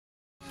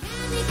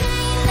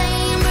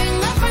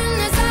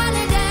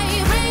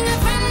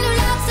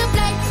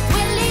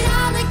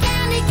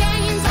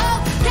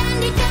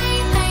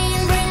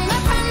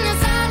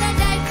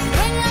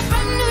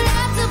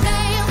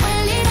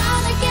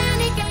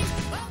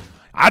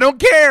I don't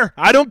care.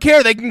 I don't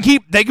care. They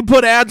can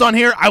put ads on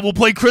here. I will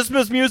play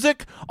Christmas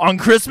music on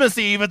Christmas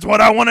Eve. It's what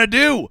I want to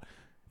do.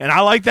 And I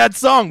like that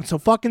song, so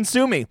fucking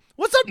sue me.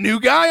 What's up,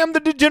 new guy? I'm the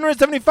Degenerate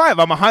 75.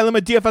 I'm a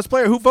high-limit DFS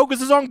player who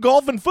focuses on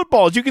golf and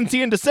football. As you can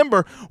see in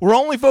December, we're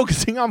only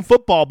focusing on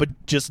football,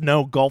 but just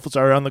know golf is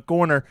around the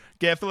corner.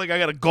 Okay, I feel like I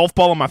got a golf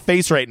ball on my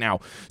face right now.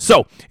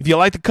 So, if you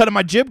like the cut of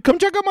my jib, come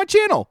check out my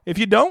channel. If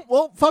you don't,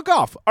 well, fuck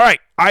off. All right,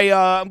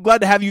 I'm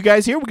glad to have you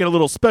guys here. We got a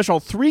little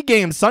special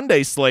 3-game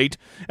Sunday slate.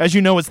 As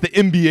you know, it's the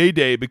NBA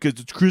day because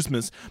it's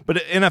Christmas. But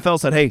NFL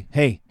said,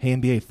 hey,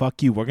 NBA,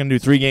 fuck you. We're going to do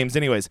 3 games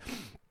anyways.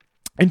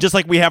 And just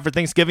like we have for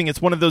Thanksgiving,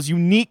 it's one of those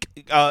unique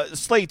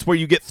slates where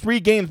you get 3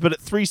 games, but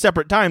at 3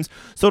 separate times.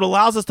 So it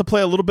allows us to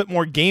play a little bit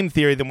more game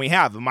theory than we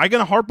have. Am I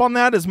going to harp on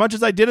that as much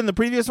as I did in the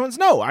previous ones?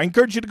 No. I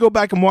encourage you to go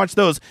back and watch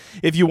those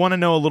if you want to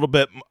know a little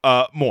bit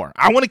more.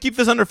 I want to keep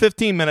this under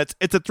 15 minutes.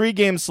 It's a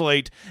 3-game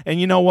slate. And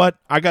you know what?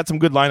 I got some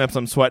good lineups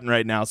I'm sweating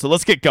right now. So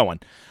let's get going.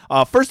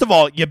 First of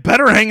all, you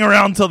better hang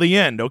around till the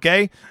end,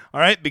 okay? All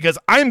right, because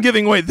I'm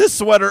giving away this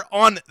sweater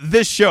on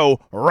this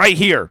show right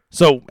here.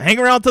 So hang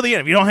around till the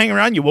end. If you don't hang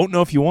around, you won't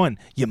know if you won,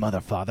 you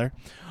motherfather.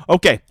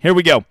 Okay, here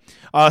we go.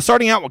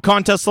 Starting out with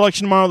contest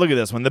selection tomorrow. Look at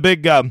this one. The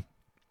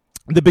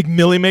big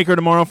Millie Maker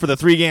tomorrow for the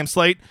 3-game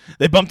slate.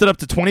 They bumped it up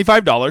to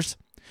 $25.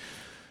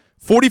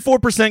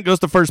 44% goes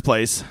to first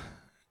place.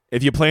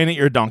 If you're playing it,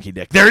 you're a donkey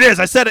dick. There it is.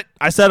 I said it.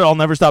 I'll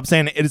never stop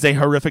saying it. It is a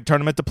horrific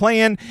tournament to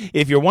play in.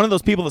 If you're one of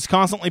those people that's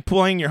constantly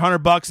playing your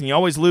 $100 and you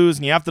always lose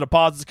and you have to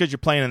deposit because you're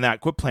playing in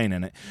that, quit playing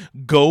in it.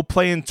 Go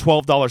play in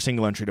 $12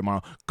 single entry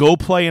tomorrow. Go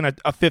play in a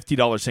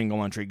 $50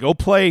 single entry. Go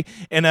play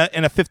in a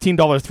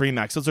 $15 3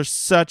 max. Those are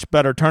such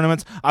better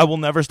tournaments. I will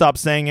never stop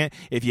saying it.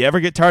 If you ever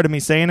get tired of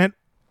me saying it,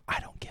 I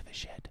don't give a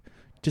shit.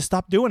 Just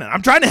stop doing it.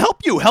 I'm trying to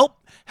help you.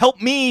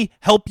 Help me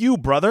help you,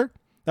 brother.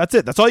 That's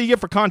it. That's all you get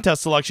for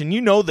contest selection. You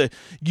know the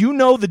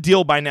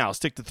deal by now.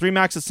 Stick to 3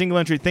 maxes, single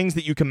entry, things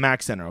that you can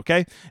max enter,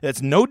 okay?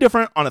 It's no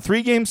different on a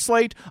 3-game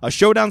slate, a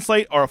showdown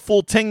slate, or a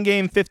full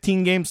 10-game,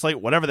 15-game slate,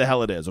 whatever the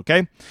hell it is,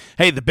 okay?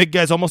 Hey, the big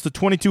guy's almost to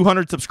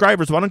 2,200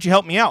 subscribers. Why don't you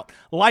help me out?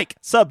 Like,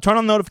 sub, turn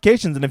on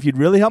notifications, and if you'd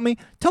really help me,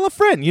 tell a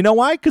friend. You know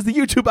why? Because the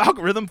YouTube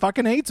algorithm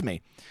fucking hates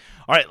me.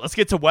 All right, let's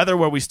get to weather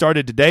where we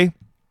started today.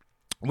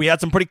 We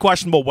had some pretty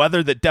questionable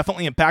weather that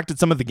definitely impacted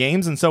some of the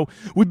games, and so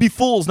we'd be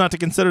fools not to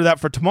consider that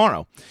for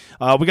tomorrow.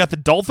 We got the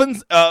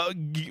Dolphins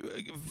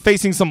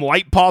facing some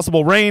light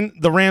possible rain.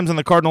 The Rams and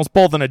the Cardinals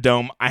both in a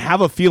dome. I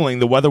have a feeling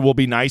the weather will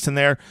be nice in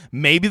there.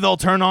 Maybe they'll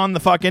turn on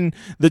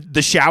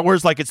the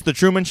showers like it's the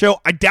Truman Show.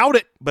 I doubt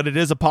it, but it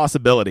is a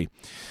possibility.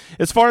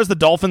 As far as the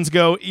Dolphins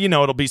go,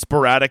 it'll be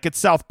sporadic. It's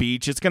South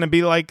Beach. It's going to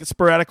be like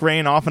sporadic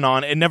rain off and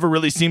on. It never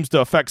really seems to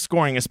affect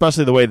scoring,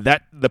 especially the way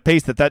the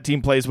pace that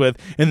team plays with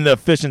and the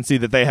efficiency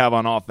that they have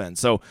on offense.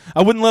 So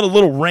I wouldn't let a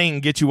little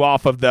rain get you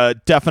off of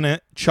the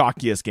definite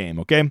chalkiest game,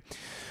 okay?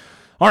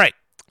 All right.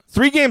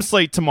 3-game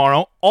slate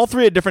tomorrow, all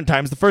 3 at different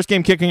times. The first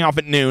game kicking off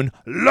at noon,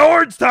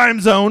 Lord's time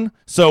zone.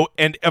 So,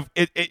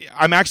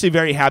 I'm actually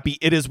very happy.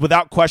 It is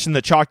without question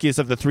the chalkiest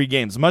of the 3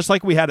 games, much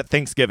like we had at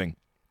Thanksgiving.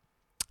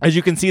 As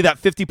you can see, that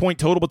 50-point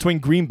total between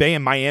Green Bay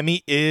and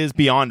Miami is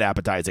beyond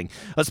appetizing,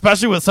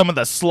 especially with some of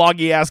the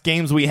sloggy-ass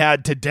games we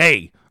had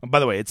today. By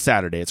the way, it's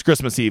Saturday. It's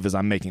Christmas Eve as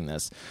I'm making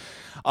this.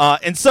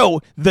 And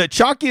so the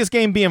chalkiest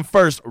game being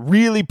first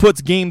really puts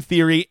game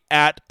theory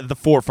at the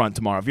forefront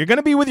tomorrow. If you're going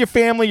to be with your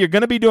family, you're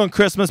going to be doing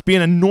Christmas,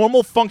 being a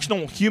normal,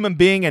 functional human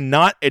being and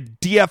not a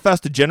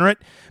DFS degenerate,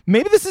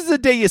 maybe this is the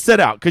day you set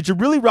out because you're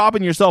really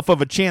robbing yourself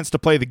of a chance to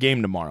play the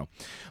game tomorrow.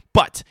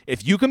 But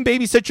if you can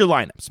babysit your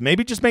lineups,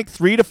 maybe just make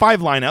 3 to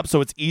 5 lineups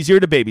so it's easier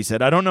to babysit.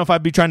 I don't know if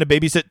I'd be trying to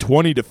babysit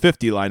 20 to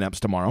 50 lineups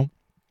tomorrow.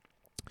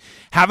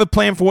 Have a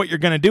plan for what you're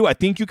going to do. I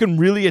think you can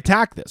really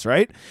attack this,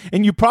 right?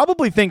 And you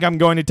probably think I'm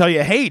going to tell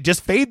you, hey,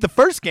 just fade the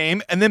first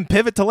game and then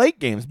pivot to late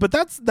games. But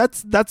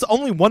that's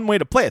only one way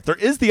to play it. There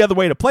is the other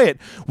way to play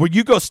it where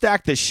you go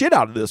stack the shit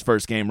out of this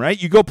first game,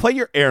 right? You go play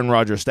your Aaron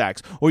Rodgers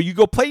stacks or you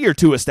go play your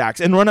Tua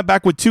stacks and run it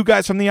back with 2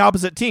 guys from the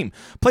opposite team.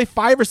 Play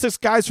 5 or 6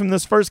 guys from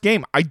this first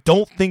game. I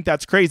don't think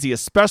that's crazy,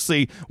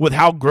 especially with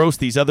how gross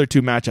these other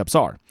 2 matchups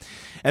are.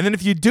 And then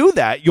if you do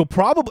that, you'll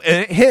probably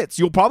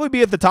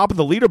be at the top of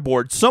the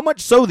leaderboard, so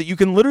much so that you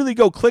can literally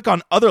go click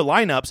on other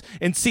lineups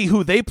and see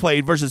who they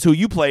played versus who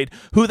you played,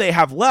 who they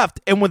have left.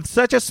 And with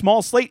such a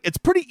small slate, it's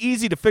pretty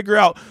easy to figure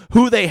out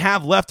who they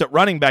have left at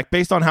running back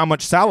based on how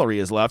much salary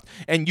is left.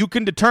 And you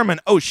can determine,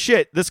 oh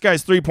shit, this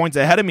guy's 3 points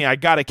ahead of me. I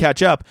got to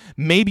catch up.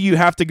 Maybe you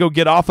have to go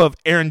get off of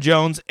Aaron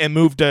Jones and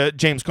move to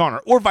James Conner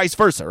or vice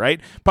versa,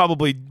 right?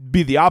 Probably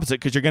be the opposite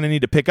because you're going to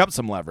need to pick up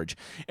some leverage.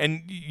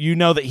 And you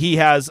know that he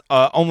has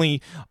only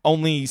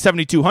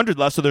 7,200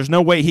 left, so there's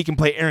no way he can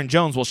play Aaron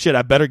Jones. Well, shit,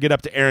 I better get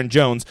up to Aaron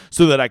Jones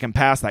so that I can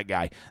pass that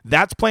guy.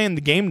 That's playing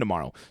the game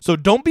tomorrow. So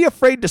don't be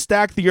afraid to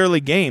stack the early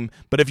game,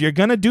 but if you're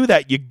going to do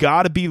that, you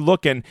got to be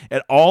looking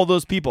at all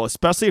those people,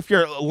 especially if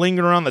you're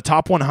lingering around the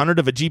top 100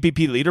 of a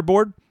GPP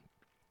leaderboard.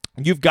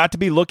 You've got to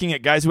be looking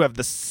at guys who have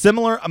the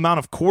similar amount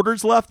of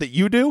quarters left that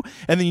you do,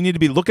 and then you need to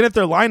be looking at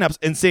their lineups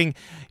and seeing,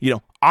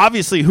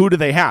 Obviously, who do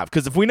they have?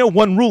 Because if we know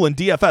one rule in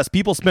DFS,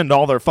 people spend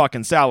all their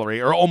fucking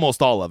salary, or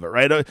almost all of it,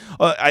 right?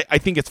 I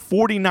think it's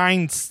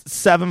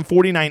 49.7,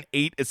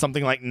 49.8 is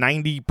something like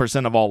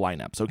 90% of all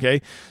lineups,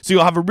 okay? So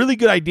you'll have a really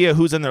good idea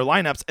who's in their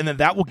lineups, and then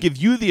that will give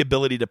you the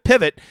ability to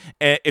pivot.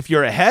 If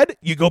you're ahead,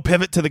 you go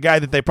pivot to the guy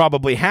that they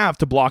probably have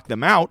to block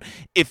them out.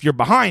 If you're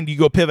behind, you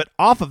go pivot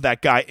off of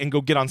that guy and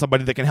go get on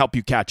somebody that can help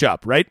you catch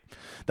up, right?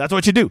 That's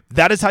what you do.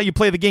 That is how you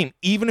play the game,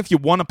 even if you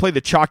want to play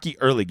the chalky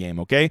early game,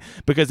 okay?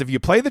 Because if you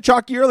play the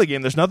chalky early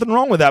game, there's nothing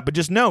wrong with that, but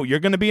just know you're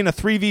going to be in a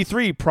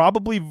 3v3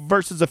 probably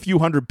versus a few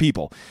hundred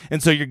people.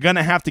 And so you're going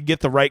to have to get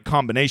the right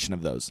combination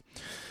of those.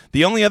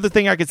 The only other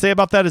thing I could say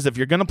about that is if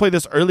you're going to play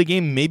this early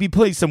game, maybe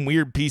play some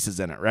weird pieces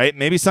in it, right?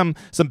 Maybe some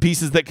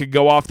pieces that could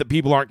go off that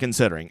people aren't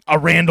considering. A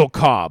Randall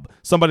Cobb,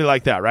 somebody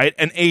like that, right?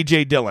 An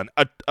A.J. Dillon,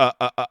 a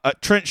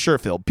Trent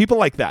Sherfield, people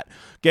like that,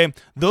 okay?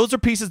 Those are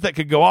pieces that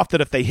could go off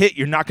that if they hit,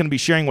 you're not going to be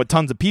sharing with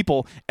tons of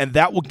people, and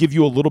that will give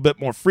you a little bit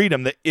more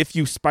freedom that if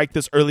you spike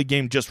this early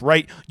game just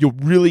right, you'll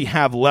really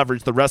have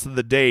leverage the rest of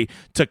the day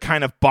to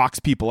kind of box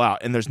people out.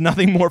 And there's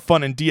nothing more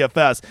fun in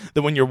DFS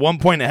than when you're 1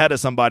 point ahead of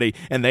somebody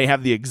and they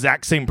have the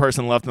exact same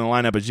person left in the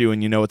lineup as you,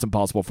 and you know it's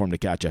impossible for them to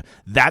catch you.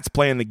 That's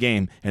playing the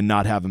game and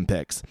not having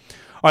picks.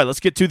 All right, let's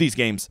get to these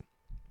games.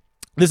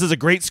 This is a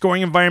great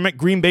scoring environment.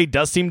 Green Bay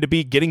does seem to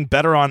be getting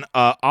better on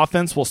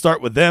offense. We'll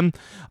start with them.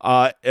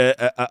 I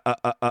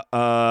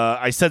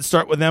said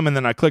start with them, and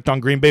then I clicked on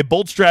Green Bay.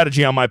 Bold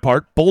strategy on my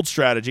part. Bold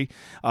strategy.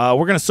 We're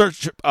going to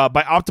search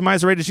by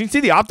optimizer rate. As you can see,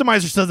 the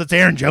optimizer says it's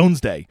Aaron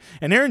Jones day.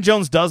 And Aaron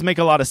Jones does make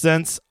a lot of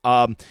sense.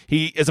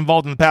 He is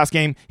involved in the pass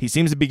game. He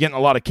seems to be getting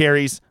a lot of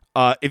carries.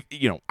 I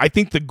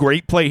think the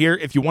great play here,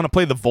 if you want to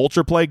play the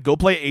vulture play, go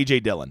play A.J.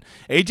 Dillon.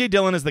 A.J.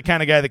 Dillon is the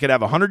kind of guy that could have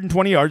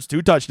 120 yards,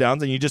 2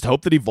 touchdowns, and you just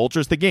hope that he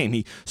vultures the game.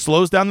 He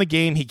slows down the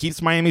game. He keeps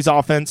Miami's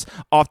offense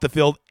off the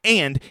field,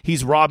 and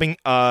he's robbing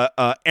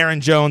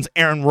Aaron Jones,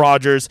 Aaron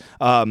Rodgers,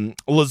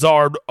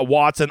 Lazard,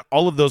 Watson,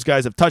 all of those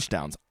guys of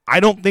touchdowns. I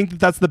don't think that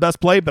that's the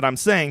best play, but I'm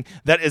saying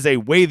that is a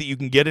way that you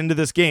can get into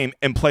this game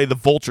and play the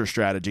vulture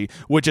strategy,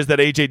 which is that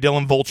A.J.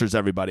 Dillon vultures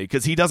everybody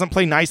because he doesn't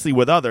play nicely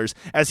with others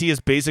as he is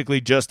basically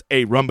just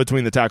a run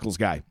between the tackles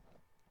guy.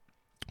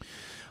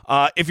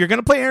 If you're going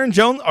to play Aaron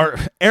Jones or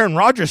Aaron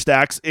Rodgers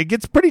stacks, it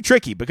gets pretty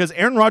tricky because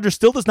Aaron Rodgers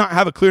still does not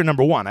have a clear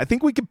number one. I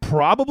think we could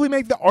probably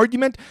make the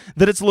argument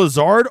that it's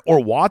Lazard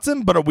or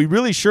Watson, but are we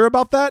really sure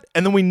about that?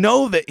 And then we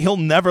know that he'll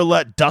never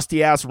let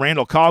dusty-ass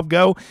Randall Cobb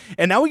go.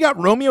 And now we got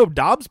Romeo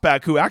Doubs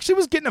back, who actually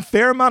was getting a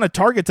fair amount of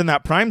targets in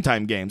that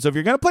primetime game. So if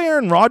you're going to play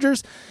Aaron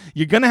Rodgers,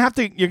 you're going to have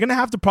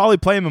to probably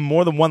play him in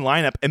more than one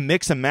lineup and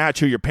mix and match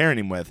who you're pairing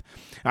him with.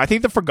 I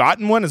think the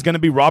forgotten one is going to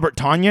be Robert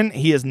Tonyan.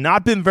 He has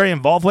not been very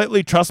involved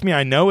lately. Trust me,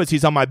 I know, as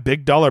he's on my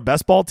big dollar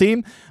best ball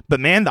team. But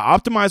man, the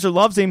optimizer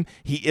loves him.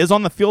 He is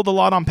on the field a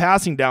lot on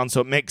passing down,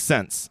 so it makes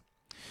sense.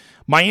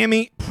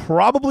 Miami,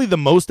 probably the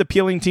most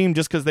appealing team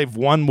just because they've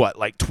won,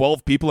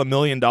 12 people $1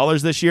 million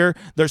this year.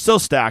 They're so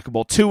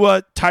stackable.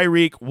 Tua,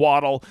 Tyreek,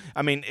 Waddle.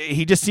 I mean,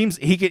 he just seems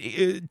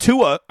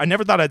Tua, I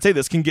never thought I'd say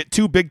this, can get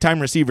 2 big-time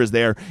receivers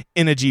there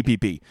in a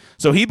GPP.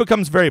 So he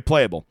becomes very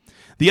playable.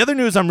 The other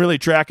news I'm really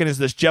tracking is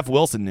this Jeff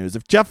Wilson news.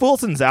 If Jeff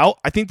Wilson's out,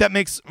 I think that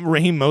makes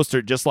Raheem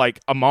Mostert just like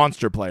a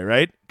monster play,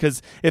 right?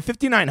 Because if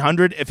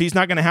 5,900, if he's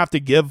not going to have to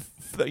give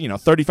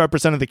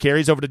 35% of the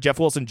carries over to Jeff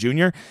Wilson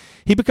Jr.,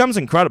 he becomes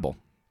incredible.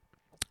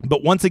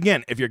 But once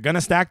again, if you're going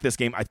to stack this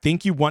game, I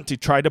think you want to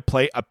try to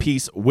play a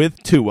piece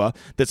with Tua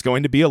that's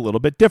going to be a little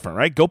bit different,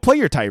 right? Go play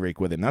your Tyreek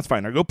with him. That's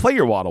fine. Or go play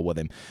your Waddle with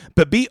him.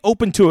 But be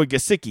open to a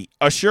Gesicki,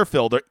 a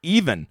Sherfield, or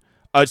even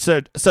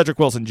Cedric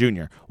Wilson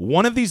Jr.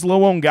 One of these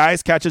low-owned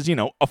guys catches, a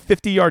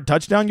 50-yard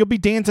touchdown, you'll be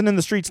dancing in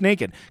the streets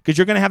naked because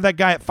you're going to have that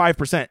guy at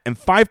 5%. And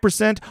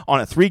 5%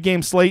 on a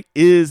 3-game slate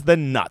is the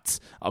nuts,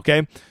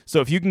 okay? So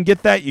if you can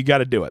get that, you got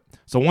to do it.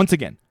 So once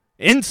again,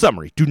 in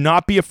summary, do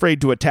not be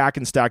afraid to attack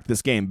and stack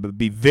this game, but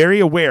be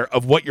very aware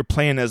of what you're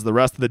playing as the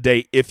rest of the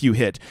day if you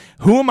hit.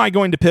 Who am I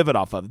going to pivot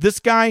off of? This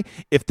guy,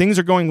 if things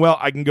are going well,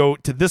 I can go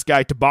to this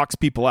guy to box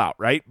people out,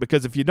 right?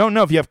 Because if you don't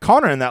know, if you have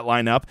Connor in that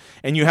lineup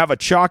and you have a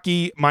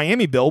chalky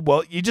Miami build,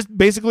 well, you just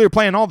basically are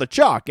playing all the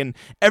chalk, and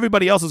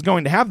everybody else is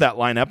going to have that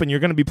lineup, and you're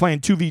going to be playing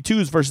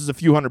 2v2s versus a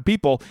few hundred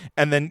people,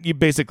 and then you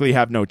basically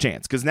have no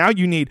chance. Because now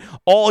you need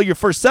all your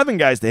first 7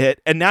 guys to hit,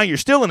 and now you're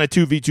still in a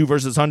 2v2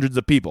 versus hundreds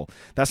of people.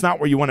 That's not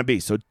where you want to be.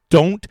 So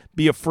don't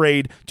be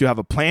afraid to have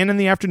a plan in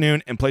the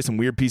afternoon and play some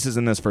weird pieces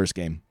in this first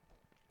game.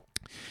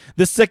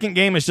 This second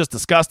game is just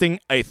disgusting.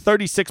 A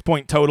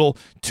 36-point total,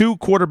 2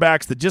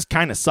 quarterbacks that just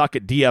kind of suck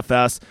at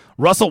DFS.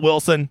 Russell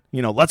Wilson,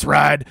 let's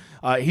ride.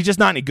 He's just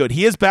not any good.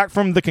 He is back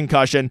from the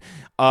concussion.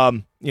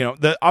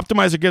 The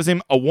optimizer gives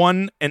him a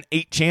 1 in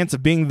 8 chance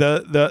of being in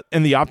the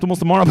optimals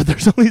tomorrow, but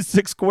there's only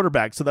 6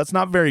 quarterbacks, so that's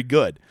not very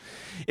good.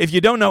 If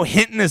you don't know,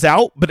 Hinton is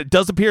out, but it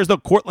does appear as though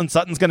Cortland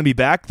Sutton's going to be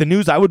back. The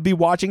news I would be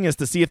watching is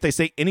to see if they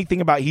say anything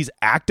about he's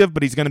active,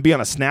 but he's going to be on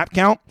a snap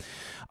count.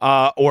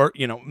 Or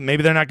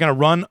maybe they're not going to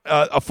run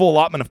a full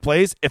allotment of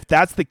plays. If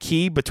that's the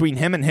key between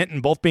him and Hinton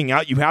both being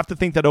out, you have to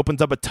think that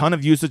opens up a ton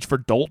of usage for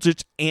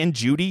Dulcich and and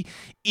Jeudy,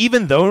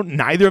 even though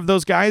neither of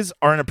those guys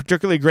are in a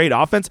particularly great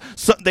offense,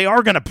 so they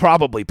are going to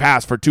probably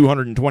pass for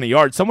 220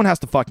 yards. Someone has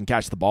to fucking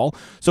catch the ball.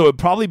 So it would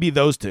probably be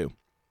those two.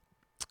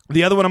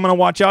 The other one I'm going to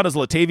watch out is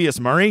Latavius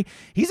Murray.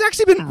 He's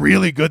actually been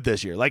really good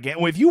this year. Like,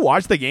 if you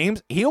watch the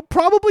games, he'll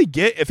probably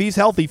get, if he's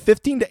healthy,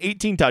 15 to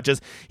 18 touches.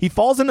 He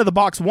falls into the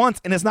box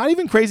once, and it's not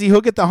even crazy.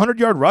 He'll get the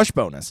 100-yard rush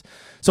bonus.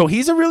 So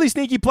he's a really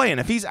sneaky play, and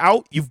if he's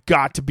out, you've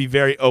got to be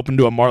very open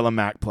to a Marlon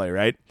Mack play,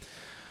 right?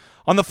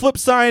 On the flip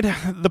side,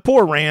 the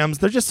poor Rams,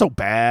 they're just so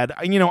bad.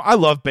 I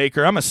love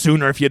Baker. I'm a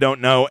Sooner if you don't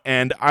know,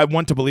 and I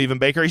want to believe in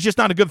Baker. He's just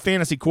not a good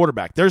fantasy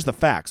quarterback. There's the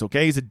facts,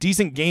 okay? He's a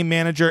decent game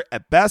manager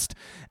at best,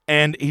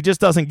 and he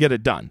just doesn't get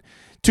it done.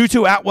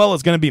 Tutu Atwell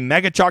is going to be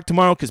mega chalk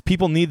tomorrow because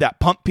people need that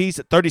pump piece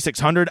at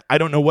 3,600. I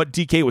don't know what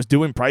DK was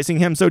doing pricing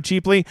him so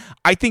cheaply.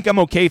 I think I'm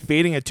okay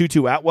fading a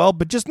Tutu Atwell,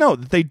 but just know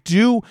that they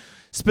do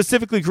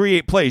specifically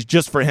create plays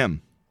just for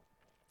him.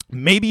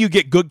 Maybe you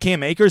get good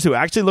Cam Akers, who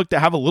actually looked to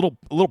have a little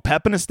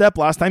pep in his step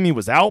last time he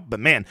was out. But,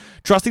 man,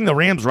 trusting the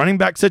Rams running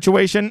back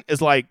situation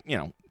is like,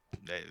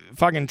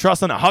 fucking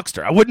trusting a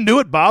huckster. I wouldn't do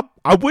it, Bob.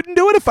 I wouldn't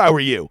do it if I were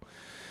you.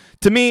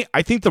 To me,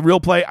 I think the real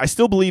play, I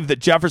still believe that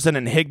Jefferson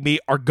and Higbee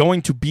are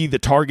going to be the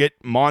target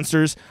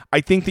monsters.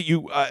 I think that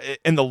you,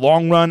 in the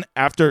long run,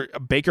 after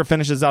Baker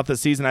finishes out this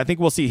season, I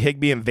think we'll see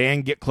Higbee and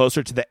Van get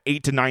closer to the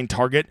 8 to 9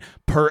 target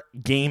per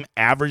game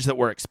average that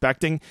we're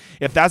expecting.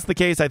 If that's the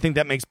case, I think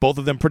that makes both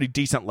of them pretty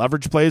decent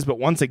leverage plays. But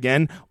once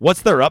again,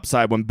 what's their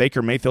upside when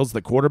Baker Mayfield's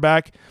the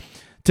quarterback?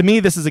 To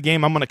me, this is a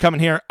game I'm going to come in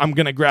here. I'm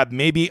going to grab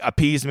maybe a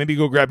piece, maybe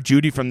go grab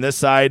Jeudy from this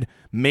side,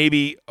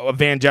 maybe a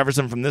Van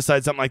Jefferson from this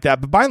side, something like that.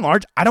 But by and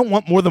large, I don't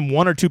want more than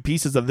one or two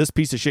pieces of this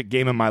piece of shit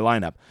game in my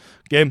lineup.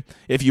 Okay,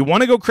 if you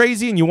want to go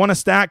crazy and you want to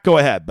stack, go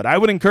ahead. But I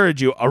would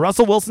encourage you, a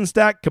Russell Wilson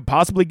stack could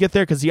possibly get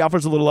there because he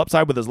offers a little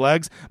upside with his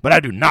legs, but I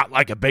do not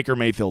like a Baker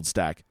Mayfield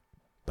stack.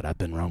 But I've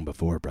been wrong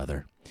before,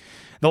 brother.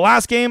 The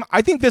last game,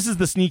 I think this is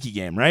the sneaky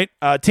game, right?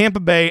 Tampa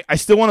Bay, I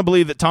still want to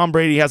believe that Tom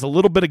Brady has a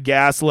little bit of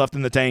gas left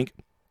in the tank.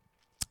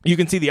 You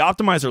can see the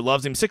optimizer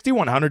loves him.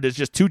 6,100 is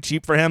just too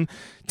cheap for him.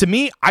 To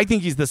me, I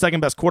think he's the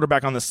second best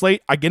quarterback on the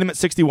slate. I get him at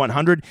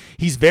 6,100.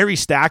 He's very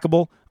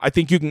stackable. I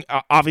think you can,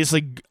 obviously,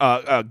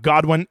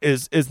 Godwin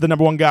is the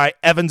number one guy.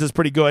 Evans is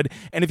pretty good.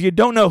 And if you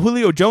don't know,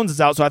 Julio Jones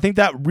is out, so I think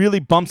that really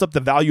bumps up the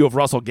value of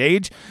Russell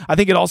Gage. I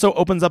think it also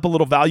opens up a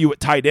little value at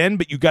tight end,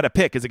 but you got to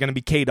pick. Is it going to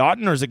be Cade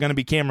Otton or is it going to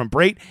be Cameron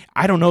Brate?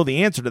 I don't know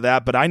the answer to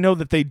that, but I know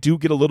that they do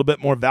get a little bit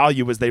more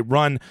value as they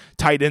run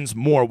tight ends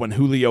more when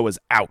Julio is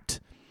out.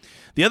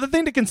 The other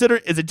thing to consider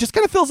is it just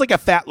kind of feels like a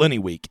Fat Lenny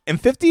week. And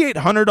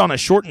 5,800 on a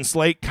shortened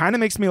slate kind of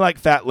makes me like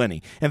Fat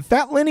Lenny. And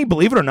Fat Lenny,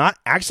 believe it or not,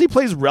 actually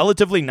plays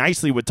relatively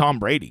nicely with Tom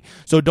Brady.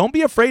 So don't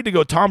be afraid to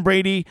go Tom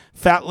Brady,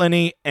 Fat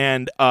Lenny,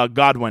 and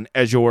Godwin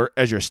as your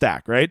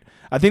stack, right?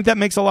 I think that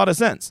makes a lot of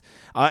sense.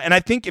 And I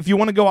think if you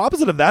want to go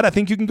opposite of that, I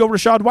think you can go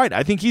Rachaad White.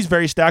 I think he's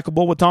very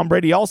stackable with Tom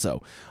Brady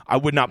also. I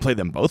would not play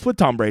them both with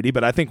Tom Brady,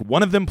 but I think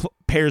one of them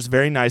pairs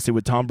very nicely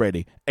with Tom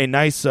Brady. A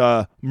nice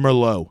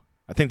Merlot.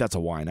 I think that's a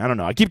wine. I don't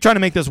know. I keep trying to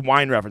make this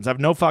wine reference. I have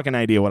no fucking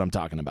idea what I'm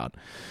talking about.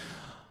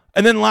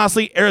 And then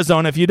lastly,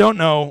 Arizona. If you don't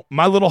know,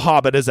 my little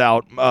hobbit is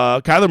out.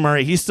 Kyler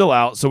Murray, he's still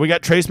out. So we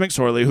got Trace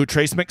McSorley, who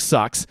Trace Mc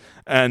sucks.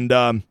 And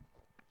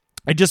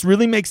it just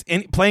really makes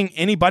playing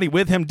anybody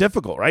with him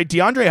difficult, right?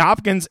 DeAndre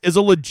Hopkins is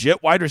a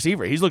legit wide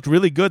receiver. He's looked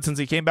really good since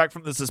he came back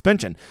from the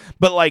suspension.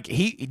 But, like,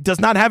 he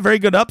does not have very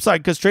good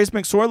upside because Trace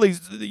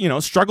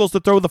McSorley, struggles to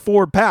throw the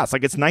forward pass.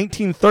 Like, it's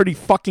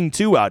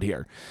 1930-2 out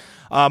here.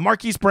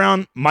 Marquise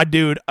Brown, my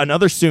dude,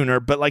 another Sooner,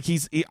 but like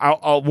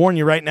I'll warn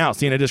you right now,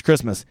 seeing it is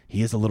Christmas,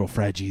 he is a little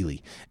fragile.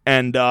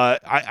 And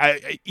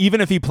I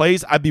even if he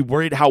plays, I'd be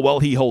worried how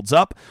well he holds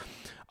up.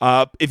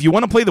 If you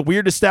want to play the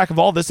weirdest stack of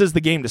all, this is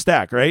the game to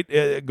stack,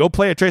 right? Go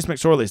play a Trace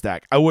McSorley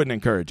stack. I wouldn't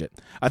encourage it.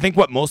 I think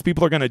what most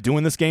people are going to do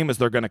in this game is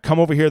they're going to come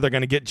over here, they're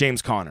going to get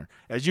James Conner.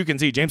 As you can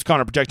see, James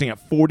Conner projecting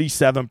at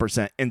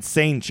 47%.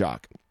 Insane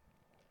shock.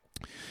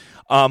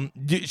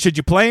 Should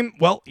you play him?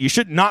 Well, you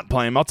should not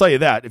play him. I'll tell you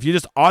that. If you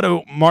just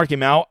auto mark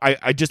him out,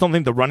 I just don't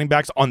think the running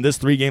backs on this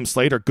 3-game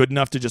slate are good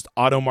enough to just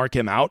auto mark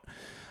him out.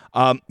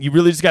 You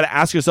really just got to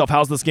ask yourself,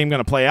 how's this game going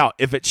to play out?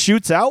 If it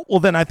shoots out, well,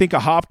 then I think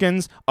a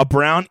Hopkins, a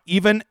Brown,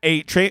 even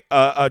a Trey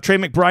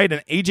McBride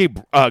and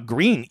AJ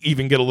Green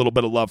even get a little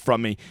bit of love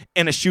from me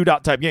in a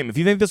shootout type game. If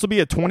you think this will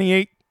be a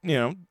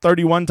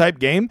 28-31 type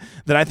game,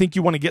 then I think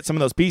you want to get some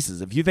of those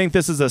pieces. If you think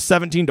this is a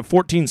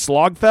 17-14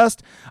 slog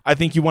fest, I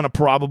think you want to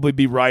probably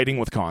be riding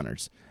with John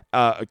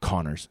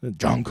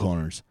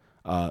Connors.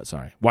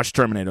 Sorry, watched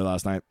Terminator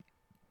last night.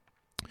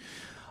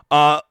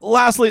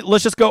 Lastly,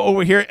 let's just go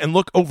over here and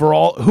look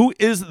overall. Who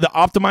is the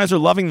optimizer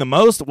loving the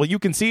most? Well, you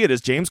can see it is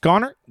James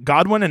Conner,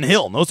 Godwin, and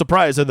Hill. No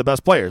surprise, they're the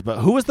best players. But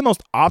who is the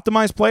most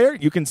optimized player?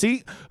 You can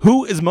see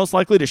who is most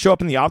likely to show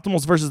up in the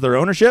optimals versus their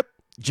ownership.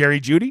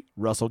 Jerry Jeudy,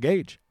 Russell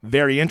Gage.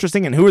 Very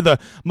interesting. And who are the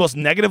most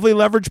negatively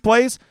leveraged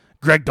plays?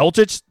 Greg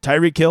Dulcich,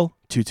 Tyreek Hill,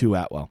 Tutu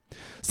Atwell.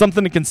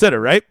 Something to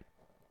consider, right?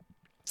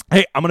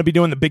 Hey, I'm going to be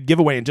doing the big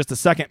giveaway in just a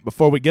second.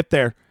 Before we get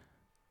there,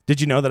 Did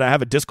you know that I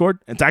have a Discord?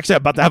 It's actually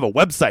about to have a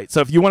website.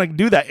 So if you want to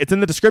do that, it's in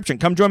the description.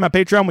 Come join my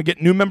Patreon. We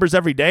get new members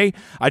every day.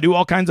 I do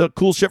all kinds of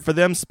cool shit for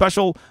them.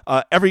 Special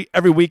every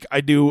week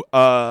I do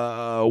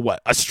a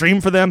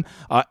stream for them.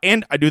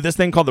 And I do this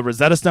thing called the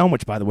Rosetta Stone,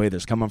 which, by the way,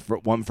 there's coming for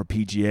one for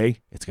PGA.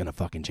 It's going to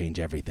fucking change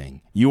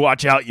everything. You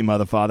watch out, you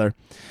motherfather.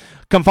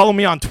 Come follow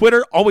me on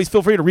Twitter. Always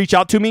feel free to reach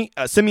out to me.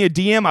 Send me a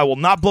DM. I will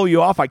not blow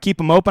you off. I keep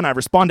them open. I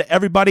respond to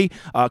everybody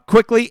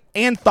quickly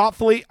and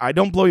thoughtfully. I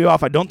don't blow you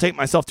off. I don't take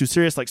myself too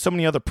serious like so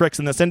many other pricks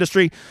in this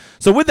industry.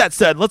 So with that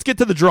said, let's get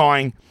to the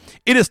drawing.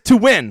 It is to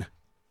win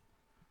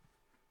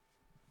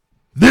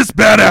this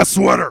badass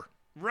sweater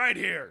right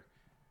here.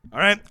 All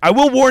right. I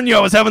will warn you,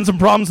 I was having some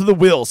problems with the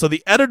wheel. So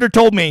the editor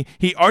told me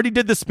he already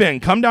did the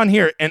spin. Come down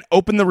here and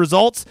open the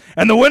results.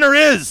 And the winner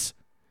is,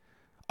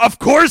 of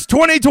course,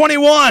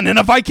 2021. And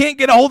if I can't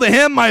get a hold of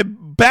him, my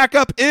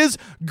backup is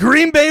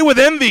Green Bay with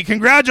Envy.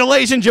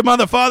 Congratulations, you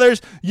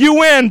motherfathers. You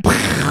win.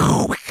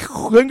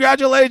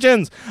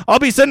 Congratulations. I'll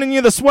be sending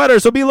you the sweater,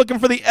 so be looking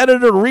for the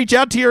editor to reach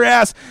out to your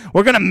ass.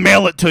 We're going to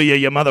mail it to you,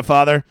 you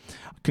motherfather.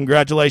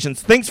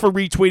 Congratulations. Thanks for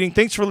retweeting.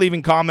 Thanks for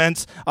leaving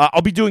comments.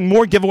 I'll be doing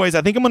more giveaways.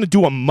 I think I'm going to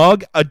do a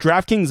mug, a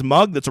DraftKings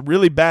mug that's a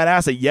really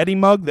badass, a Yeti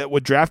mug that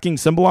with DraftKings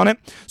symbol on it.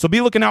 So be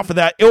looking out for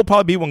that. It'll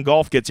probably be when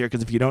golf gets here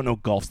because if you don't know,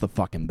 golf's the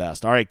fucking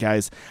best. All right,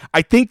 guys.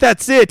 I think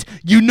that's it.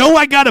 You know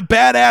I got a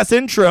badass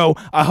intro.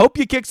 I hope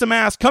you kick some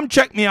ass. Come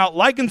check me out.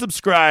 Like and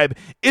subscribe.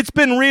 It's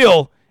been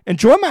real.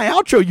 Enjoy my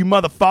outro, you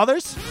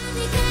motherfathers.